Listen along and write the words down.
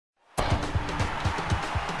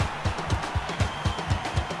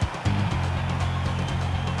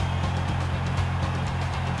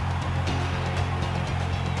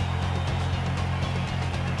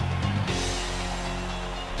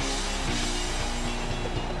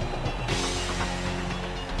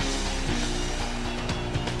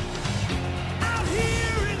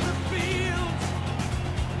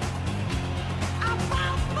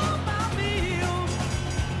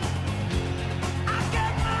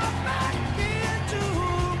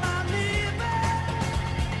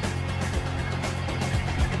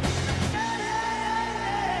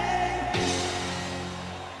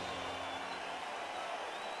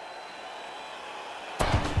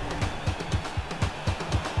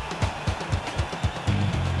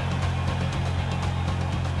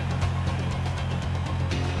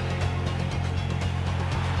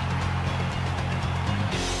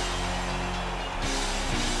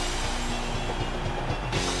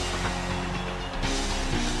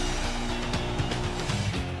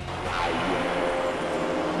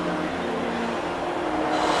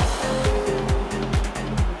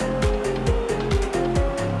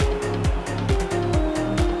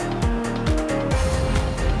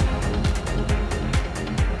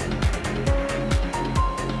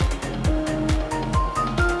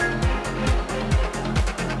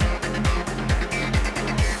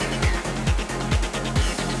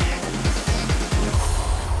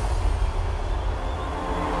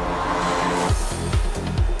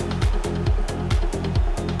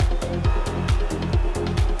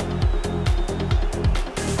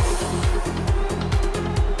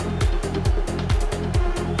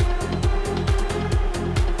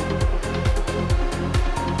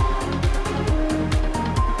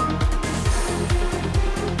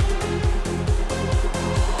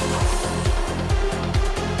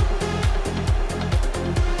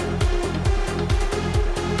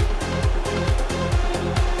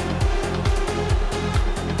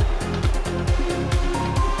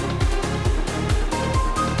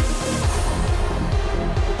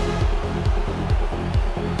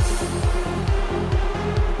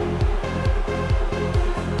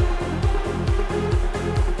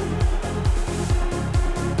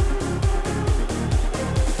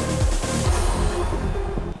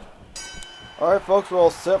Alright folks, we're all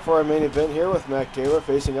set for our main event here with Mac Taylor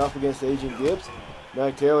facing off against Agent Gibbs.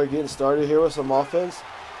 Mac Taylor getting started here with some offense.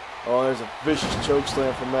 Oh, there's a vicious choke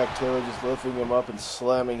slam from Mac Taylor, just lifting him up and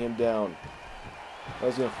slamming him down. I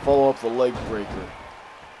was going to follow up the leg breaker.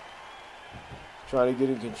 Trying to get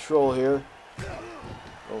in control here. A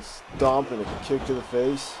little stomp and a kick to the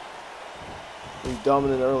face. He's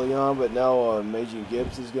dominant early on, but now Agent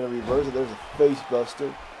Gibbs is going to reverse it. There's a face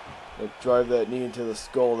buster. Drive that knee into the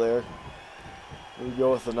skull there. We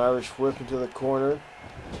go with an Irish whip into the corner.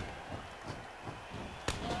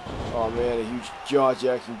 Oh man, a huge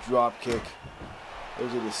jaw-jacking drop kick.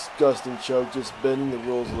 There's a disgusting choke, just bending the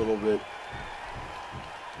rules a little bit.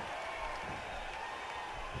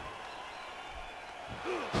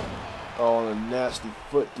 Oh, and a nasty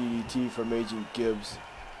foot DDT from Agent Gibbs.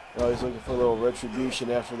 Now he's looking for a little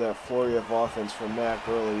retribution after that flurry of offense from Mac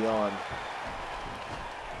early on.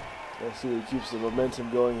 Let's see if he keeps the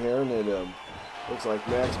momentum going here, and it looks like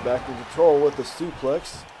Mac's back in control with the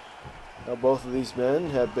suplex. Now both of these men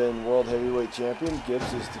have been World Heavyweight Champion.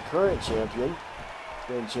 Gibbs is the current champion.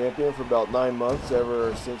 Been champion for about 9 months,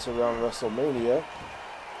 ever since around WrestleMania.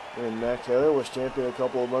 And Mac Taylor was champion a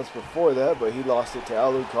couple of months before that, but he lost it to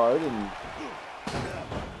Alucard, and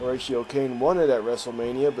Horatio Kane won it at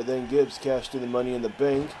WrestleMania, but then Gibbs cashed in the Money in the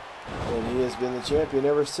Bank. And he has been the champion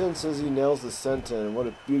ever since, as he nails the senton. What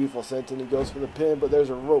a beautiful senton. He goes for the pin, but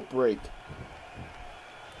there's a rope break.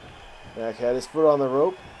 Mac had his foot on the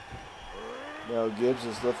rope. Now Gibbs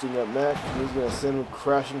is lifting up Mac. He's going to send him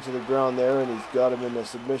crashing to the ground there, and he's got him in a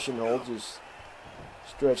submission hold, just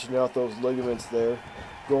stretching out those ligaments there.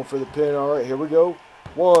 Going for the pin. All right, here we go.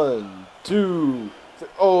 1, 2, 3.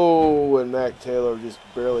 Oh, and Mac Taylor just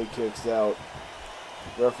barely kicks out.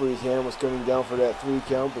 Referee's hand was coming down for that 3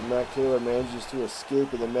 count, but Mac Taylor manages to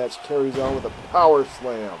escape, and the match carries on with a power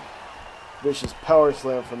slam. Vicious power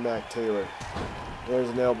slam from Mac Taylor. There's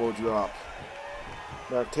an elbow drop.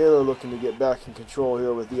 Mac Taylor looking to get back in control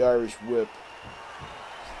here with the Irish whip.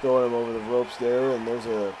 Just throwing him over the ropes there, and there's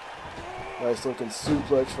a nice looking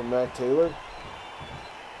suplex from Mac Taylor.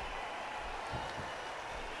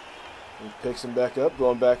 He picks him back up,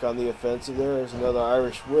 going back on the offensive there. There's another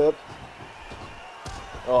Irish whip.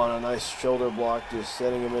 Oh, and a nice shoulder block, just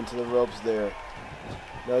sending him into the ropes there.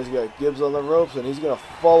 Now he's got Gibbs on the ropes, and he's going to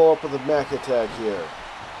follow up with a Mac attack here.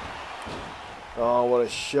 Oh, what a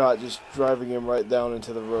shot, just driving him right down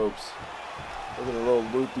into the ropes. Looking a little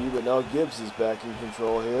loopy, but now Gibbs is back in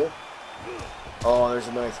control here. Oh, there's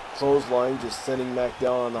a nice clothesline, just sending Mac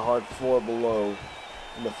down on the hard floor below.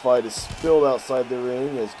 And the fight is spilled outside the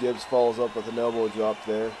ring as Gibbs follows up with an elbow drop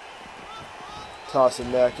there.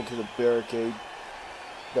 Tossing Mac into the barricade.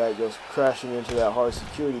 That goes crashing into that hard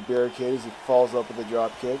security barricade as he falls up with a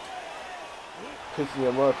drop kick. Picking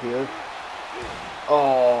him up here.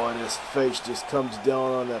 Oh, and his face just comes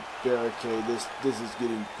down on that barricade. This is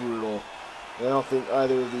getting brutal. And I don't think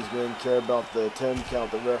either of these men care about the 10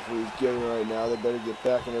 count the referee's giving right now. They better get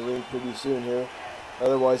back in the ring pretty soon here.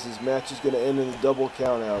 Otherwise, this match is going to end in a double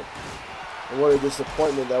count out. And what a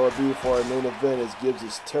disappointment that would be for our main event as Gibbs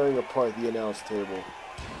is tearing apart the announce table.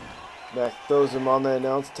 Mac throws him on the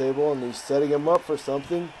announce table, and he's setting him up for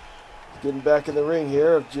something. He's getting back in the ring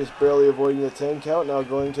here, of just barely avoiding the 10 count, now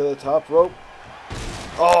going to the top rope.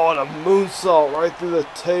 Oh, and a moonsault right through the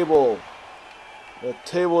table. The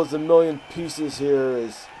table is a million pieces here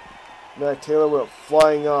as Mac Taylor went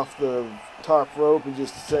flying off the top rope and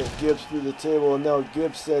just sent Gibbs through the table, and now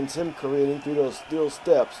Gibbs sends him careening through those steel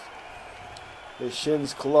steps. His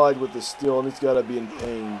shins collide with the steel, and he's got to be in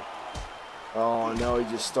pain. Oh, and now he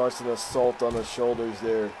just starts an assault on the shoulders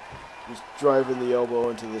there. He's driving the elbow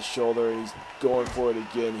into the shoulder, and he's going for it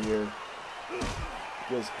again here.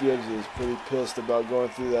 Because Gibbs is pretty pissed about going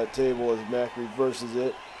through that table as Mac reverses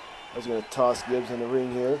it. He's going to toss Gibbs in the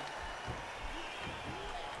ring here.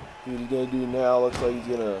 What he's going to do now, looks like he's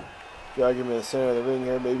going to drag him in the center of the ring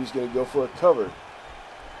here. Maybe he's going to go for a cover.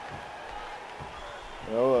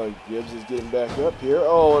 Oh, Gibbs is getting back up here.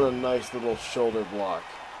 Oh, and a nice little shoulder block.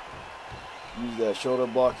 Used that shoulder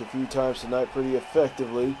block a few times tonight pretty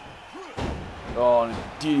effectively. Oh, and a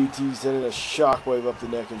DDT sending a shockwave up the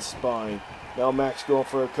neck and spine. Now Mac's going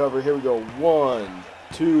for a cover. Here we go. 1,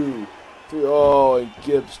 2, 3. Oh, and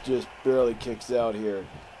Gibbs just barely kicks out here.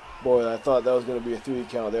 Boy, I thought that was going to be a 3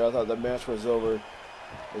 count there. I thought the match was over.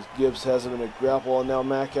 As Gibbs has him in a grapple, and now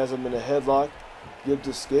Mac has him in a headlock. Gibbs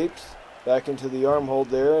escapes. Back into the arm hold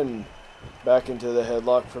there, and back into the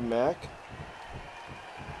headlock from Mac.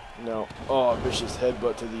 Now, oh, vicious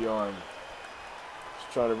headbutt to the arm.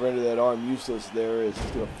 Just trying to render that arm useless there. He's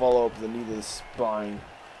going to follow up with the knee to the spine.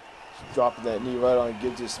 Just dropping that knee right on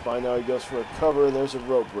Gibbs' spine. Now he goes for a cover, and there's a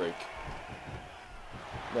rope break.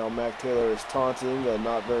 Now Mac Taylor is taunting,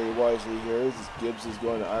 not very wisely here. As Gibbs is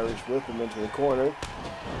going to Irish whip him into the corner.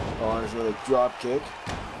 Oh, there's another drop kick.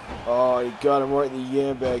 Oh, he got him right in the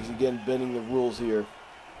yam bags again, bending the rules here.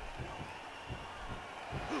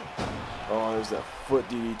 Oh, there's that foot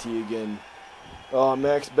DDT again. Oh,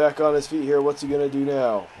 Mac's back on his feet here. What's he going to do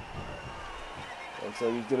now? Looks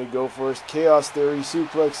like he's going to go for his Chaos Theory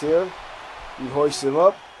suplex here. He hoists him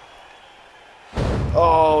up.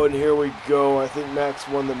 Oh, and here we go. I think Max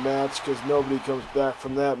won the match because nobody comes back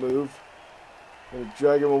from that move. Going to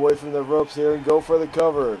drag him away from the ropes here and go for the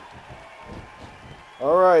cover.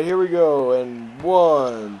 Alright, here we go. And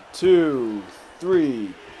 1, 2,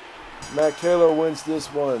 3. Mac Taylor wins this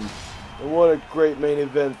one. And what a great main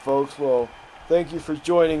event, folks. Well, thank you for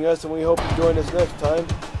joining us, and we hope you join us next time.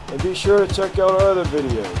 And be sure to check out our other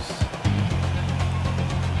videos.